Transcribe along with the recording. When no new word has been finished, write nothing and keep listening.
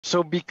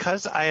So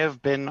because I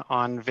have been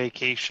on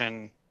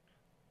vacation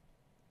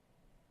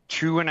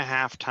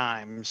 2.5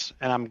 times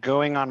and I'm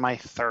going on my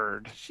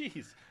third,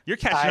 Jeez, you're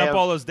catching I up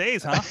all have, those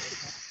days, huh?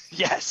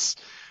 yes.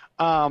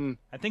 Um,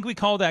 I think we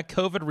call that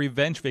COVID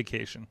revenge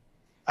vacation.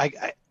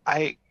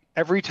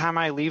 every time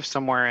I leave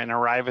somewhere and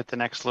arrive at the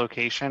next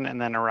location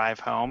and then arrive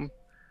home,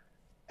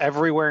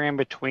 everywhere in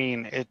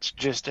between, it's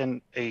just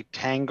a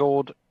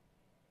tangled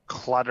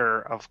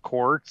clutter of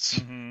cords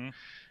Mm-hmm.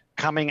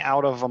 coming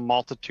out of a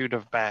multitude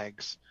of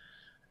bags.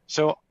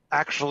 So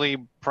actually,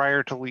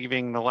 prior to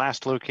leaving the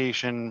last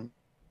location,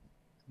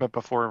 but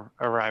before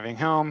arriving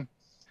home,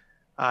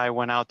 I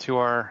went out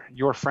to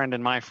your friend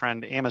and my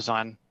friend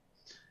Amazon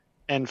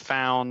and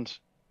found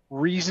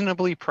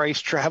reasonably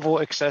priced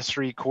travel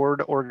accessory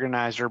cord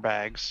organizer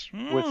bags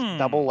with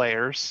double Hmm.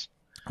 layers.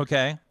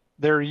 Okay.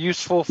 They're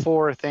useful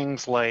for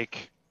things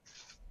like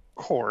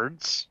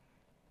cords,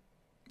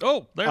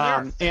 Oh, there they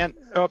are. and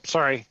oh,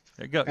 sorry,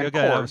 There you go. You're and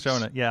good. I was showing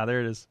cords. it. Yeah, there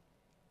it is.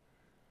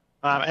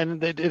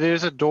 And it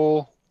is a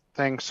dual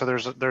thing, so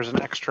there's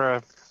an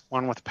extra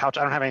one with a pouch.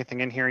 I don't have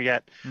anything in here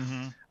yet.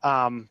 Mm-hmm.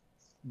 Um,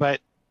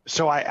 but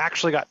so I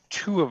actually got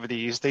two of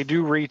these. They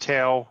do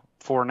retail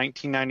for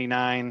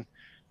 $19.99.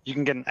 You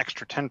can get an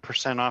extra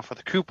 10% off with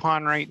a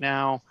coupon right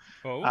now.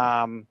 Oh.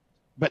 Um,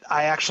 but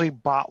I actually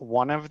bought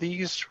one of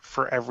these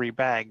for every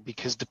bag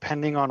because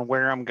depending on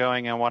where I'm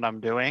going and what I'm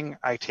doing,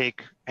 I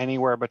take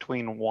anywhere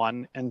between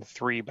 1 and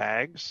 3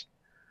 bags.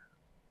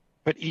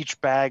 But each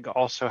bag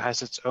also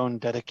has its own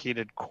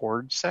dedicated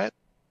cord set.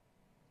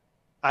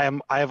 I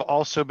have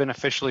also been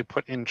officially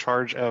put in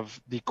charge of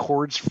the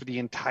cords for the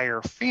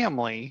entire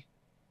family.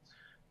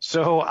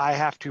 So I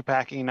have to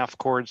pack enough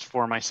cords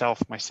for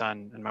myself, my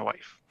son, and my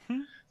wife,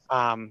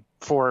 Hmm.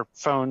 for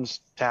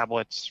phones,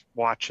 tablets,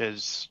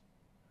 watches,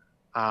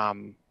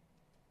 um,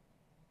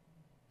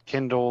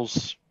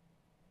 Kindles.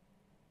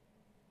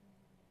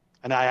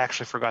 And I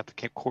actually forgot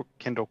the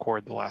Kindle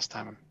cord the last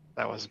time.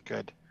 That wasn't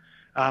good.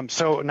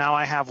 So now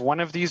I have one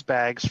of these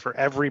bags for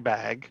every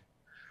bag,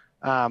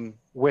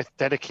 with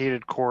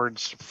dedicated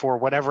cords for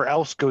whatever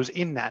else goes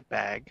in that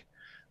bag.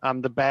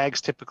 The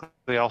bags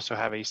typically also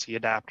have AC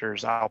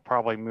adapters. I'll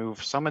probably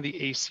move some of the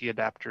AC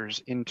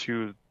adapters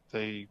into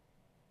the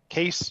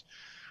case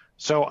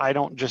so I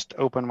don't just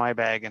open my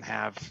bag and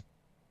have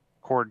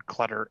cord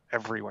clutter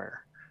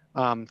everywhere.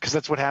 Because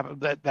that's what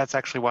happened. That's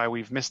actually why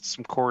we've missed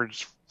some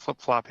cords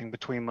flip-flopping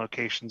between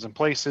locations and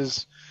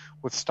places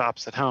with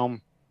stops at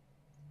home.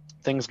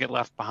 Things get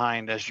left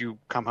behind as you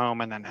come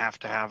home and then have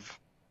to have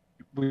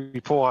we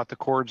pull out the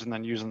cords and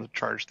then use them to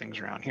charge things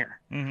around here.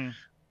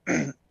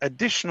 Mm-hmm.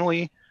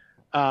 Additionally,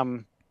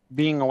 um,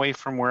 being away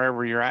from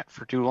wherever you're at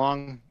for too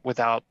long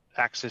without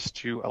access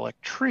to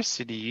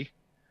electricity,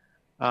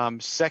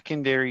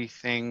 secondary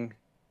thing,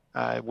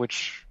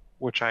 which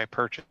I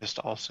purchased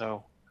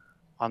also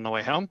on the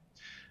way home.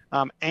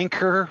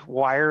 Anchor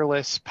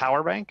wireless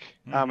power bank.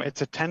 Mm-hmm.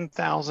 It's a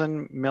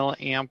 10,000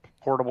 milliamp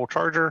portable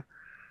charger.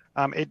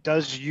 It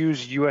does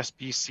use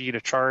USB-C to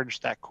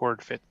charge. That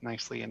cord fits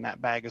nicely in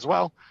that bag as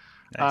well.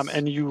 Nice.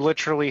 And you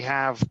literally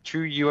have two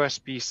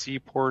USB-C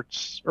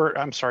ports, or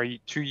I'm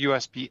sorry, two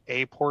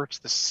USB-A ports.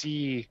 The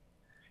C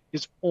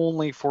is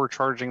only for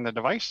charging the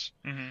device,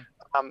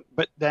 Mm-hmm.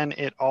 but then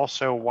it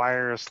also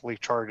wirelessly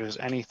charges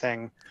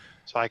anything.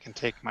 So I can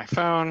take my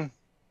phone,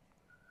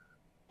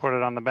 put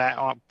it on the back,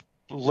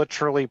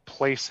 literally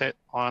place it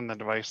on the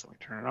device. Let me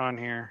turn it on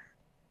here.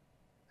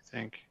 I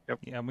think. Yep.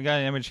 Yeah, we got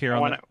an image here And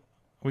on when the.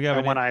 We have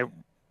and when an. I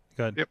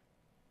Good. yep,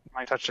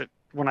 when I touch it,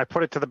 when I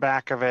put it to the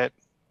back of it,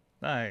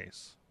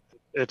 Nice.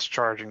 it's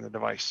charging the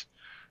device.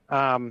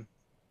 Um,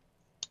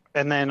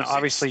 and then Is it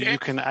obviously you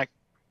stick? can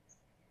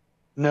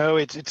no,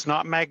 it's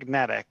not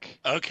magnetic.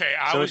 Okay,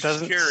 I So it was just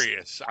doesn't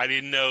curious. I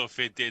didn't know if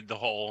it did the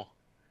whole.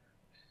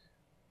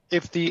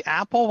 if the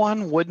Apple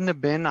one wouldn't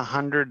have been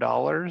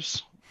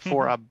 $100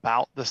 for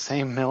about the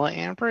same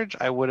milliamperage,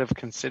 I would have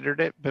considered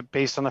it. But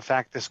based on the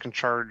fact this can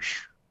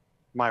charge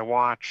my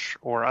watch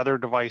or other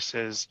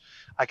devices,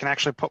 I can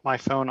actually put my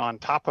phone on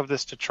top of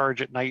this to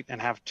charge at night and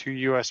have two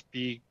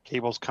USB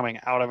cables coming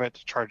out of it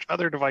to charge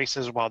other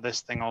devices while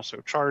this thing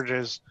also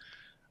charges.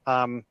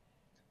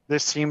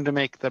 This seemed to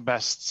make the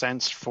best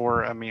sense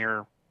for a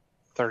mere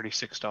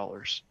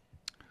 $36.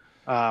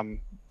 So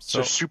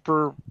So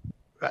super,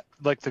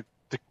 like the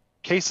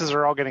cases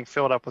are all getting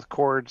filled up with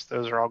cords.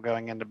 Those are all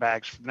going into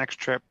bags for the next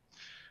trip.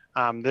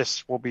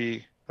 This will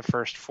be the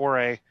first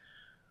foray.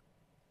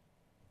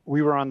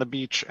 We were on the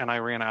beach and I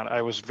ran out.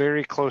 I was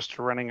very close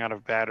to running out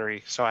of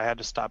battery, so I had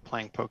to stop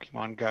playing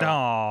Pokemon Go, which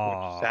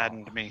Aw.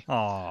 saddened me.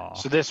 Aw.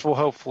 So this will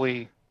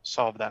hopefully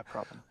solve that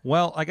problem.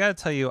 Well, I gotta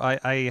tell you,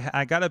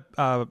 I got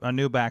a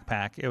new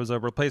backpack. It was a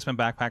replacement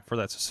backpack for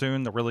that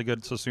Sassoon, the really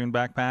good Sassoon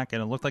backpack,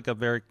 and it looked like a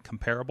very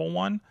comparable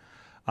one.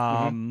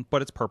 Mm-hmm.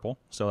 But it's purple,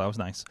 so that was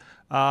nice.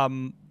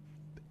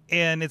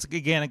 And it's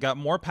again, it got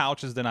more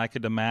pouches than I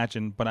could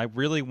imagine. But I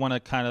really want to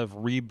kind of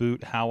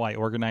reboot how I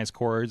organize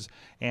cords,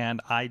 and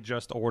I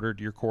just ordered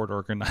your cord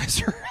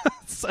organizer.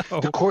 The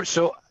So, cord.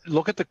 So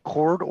look at the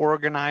cord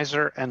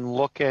organizer and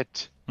look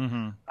at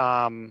mhm.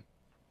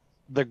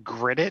 the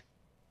Grid It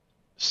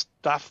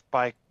stuff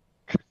by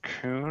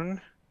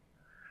Cocoon.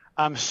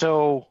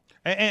 So.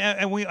 And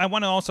I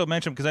want to also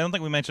mention, because I don't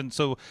think we mentioned,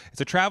 so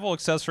it's a travel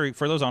accessory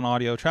for those on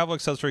audio, travel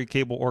accessory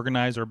cable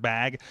organizer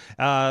bag.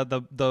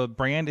 The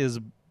brand is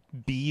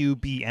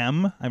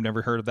BUBM. I've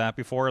never heard of that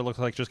before. It looks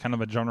like just kind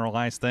of a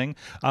generalized thing.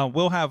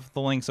 We'll have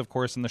the links, of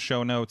course, in the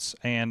show notes,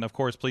 and of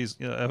course, please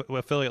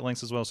affiliate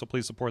links as well. So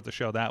please support the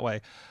show that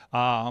way. So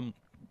I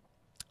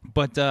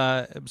want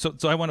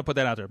to put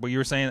that out there. But you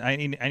were saying I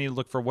need to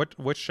look for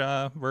which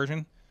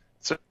version?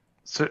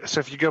 So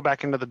if you go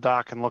back into the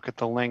doc and look at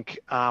the link,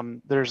 I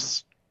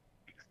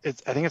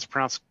think it's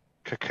pronounced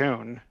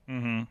Cocoon,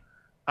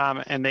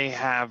 and they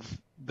have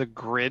the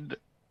grid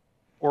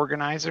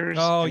organizers.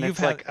 Oh, and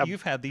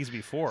you've had these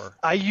before.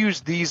 I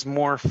use these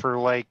more for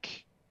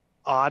like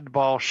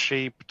oddball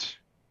shaped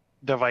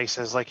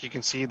devices. Like you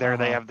can see there,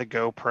 they have the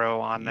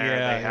GoPro on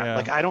there. Yeah,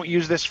 Like I don't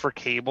use this for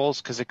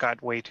cables because it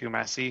got way too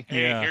messy.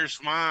 Hey,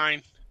 here's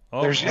mine.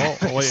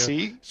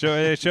 See?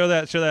 Show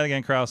that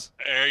again, Kraus.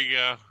 There you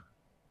go.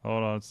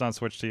 Hold on, it's not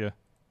switched to you.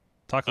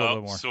 Talk a little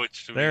bit more.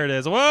 Switch to there me. It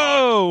is.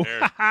 Whoa!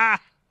 Oh,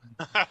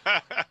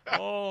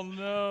 oh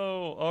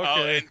no. Okay.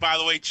 Oh, and by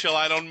the way, Chill,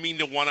 I don't mean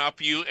to one up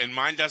you, and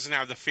mine doesn't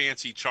have the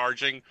fancy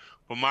charging,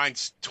 but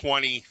mine's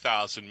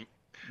 20,000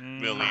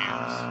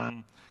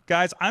 milliamps.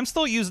 Guys, I'm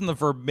still using the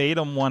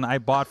verbatim one I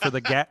bought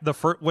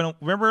for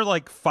remember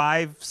like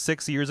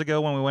 5-6 years ago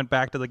when we went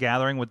back to the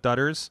gathering with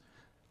Dutters?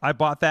 I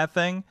bought that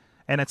thing,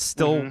 and it's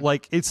still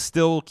it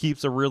still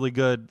keeps a really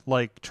good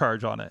like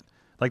charge on it.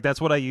 Like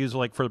that's what I use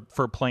like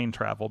for plane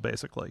travel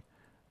basically,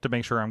 to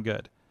make sure I'm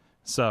good.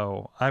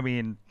 So I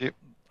mean,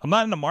 I'm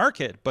not in the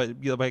market,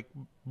 but you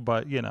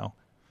know.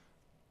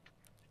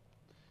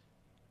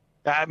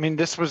 I mean,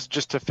 this was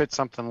just to fit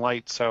something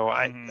light. So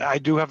I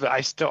do have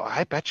I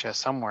bet you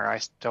somewhere I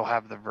still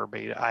have the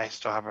verbatim. I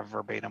still have a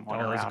verbatim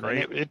one around.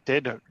 Great.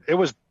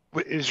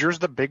 Is yours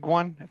the big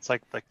one? It's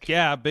like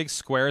big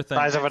square thing.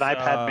 Size of an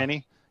iPad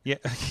Mini. Yeah.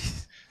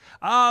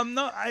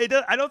 No, I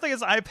don't think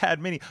it's iPad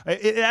Mini.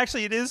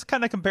 It is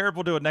kind of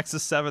comparable to a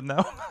Nexus 7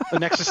 though. The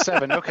Nexus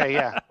 7. Okay,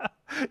 yeah.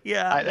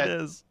 Yeah, it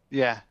is.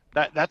 Yeah.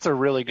 That's a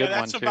really good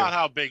one too. That's about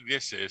how big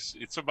this is.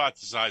 It's about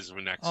the size of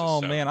a Nexus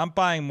 7. Man, I'm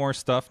buying more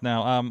stuff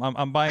now.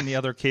 I'm buying the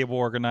other cable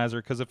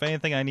organizer because if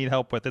anything I need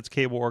help with, it's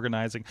cable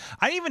organizing.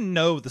 I didn't even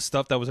know the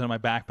stuff that was in my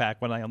backpack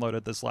when I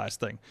unloaded this last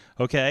thing.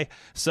 Okay,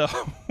 so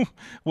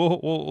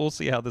we'll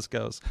see how this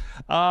goes.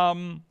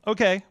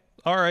 Okay.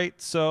 All right,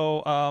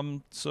 so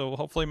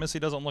hopefully Missy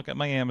doesn't look at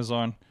my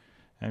Amazon,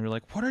 and you're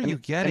like, "What are you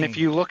getting?" And if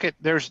you look at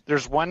there's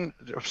one.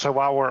 So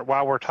while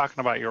we're talking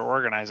about your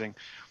organizing,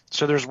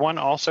 so there's one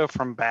also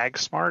from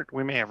BagSmart.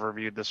 We may have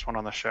reviewed this one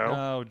on the show.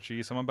 Oh,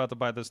 geez, I'm about to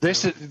buy this.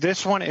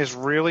 This one is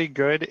really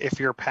good if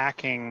you're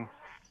packing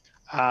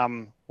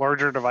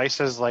larger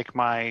devices like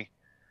my.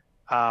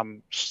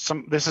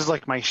 This is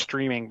like my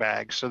streaming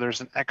bag. So there's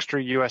an extra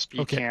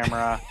USB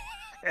camera.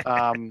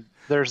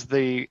 There's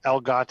the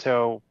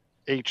Elgato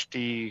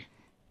HD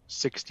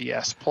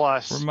 60S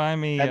Plus. Remind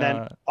me, and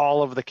then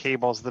all of the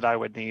cables that I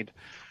would need,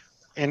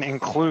 and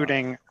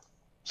including,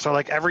 so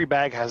like every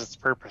bag has its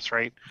purpose,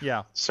 right?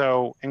 Yeah.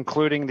 So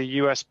including the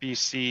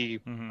USB-C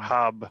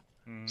hub,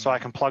 so I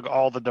can plug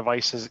all the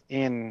devices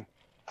in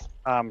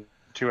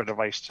to a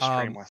device to stream with.